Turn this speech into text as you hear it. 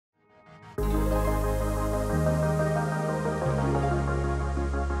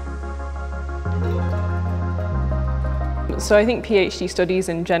So I think PhD studies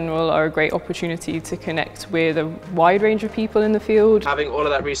in general are a great opportunity to connect with a wide range of people in the field. Having all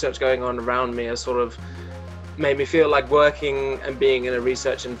of that research going on around me has sort of made me feel like working and being in a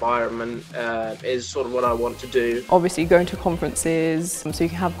research environment is sort of what I want to do. Obviously going to conferences so you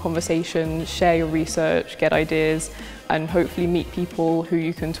can have conversations, share your research, get ideas and hopefully meet people who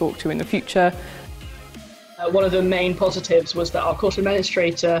you can talk to in the future. One of the main positives was that our course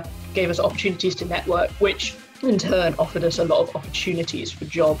administrator gave us opportunities to network, which in turn offered us a lot of opportunities for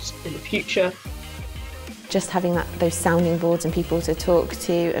jobs in the future. Just having those sounding boards and people to talk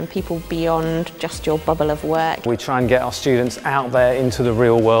to and people beyond just your bubble of work. We try and get our students out there into the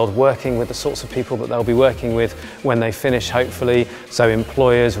real world, working with the sorts of people that they'll be working with when they finish, hopefully. So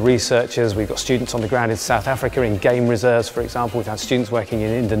employers, researchers, we've got students on the ground in South Africa in game reserves, for example. We've had students working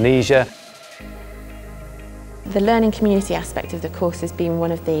in Indonesia. The learning community aspect of the course has been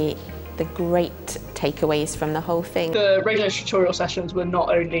one of the great takeaways from the whole thing. The regular tutorial sessions were not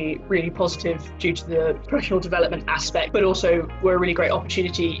only really positive due to the professional development aspect, but also were a really great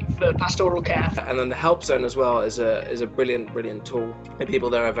opportunity for pastoral care. And then the help zone as well is a brilliant tool. The people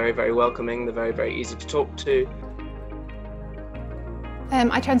there are very, very welcoming, they're very easy to talk to.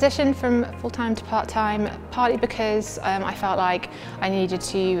 I transitioned from full-time to part-time, partly because I felt like I needed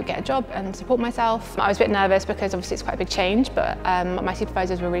to get a job and support myself. I was a bit nervous because obviously it's quite a big change, but my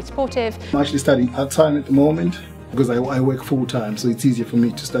supervisors were really supportive. I'm actually studying part-time at the moment because I work full-time, so it's easier for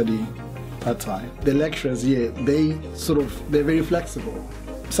me to study part-time. The lecturers here, they're very flexible.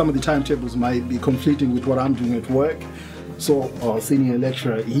 Some of the timetables might be conflicting with what I'm doing at work, so our senior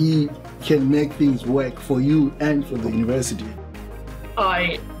lecturer, he can make things work for you and for the university.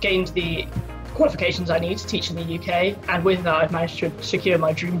 I gained the qualifications I need to teach in the UK, and with that I've managed to secure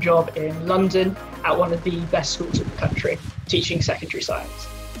my dream job in London at one of the best schools in the country, teaching secondary science.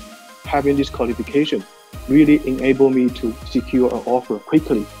 Having this qualification really enabled me to secure an offer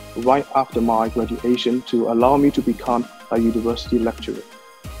quickly right after my graduation to allow me to become a university lecturer.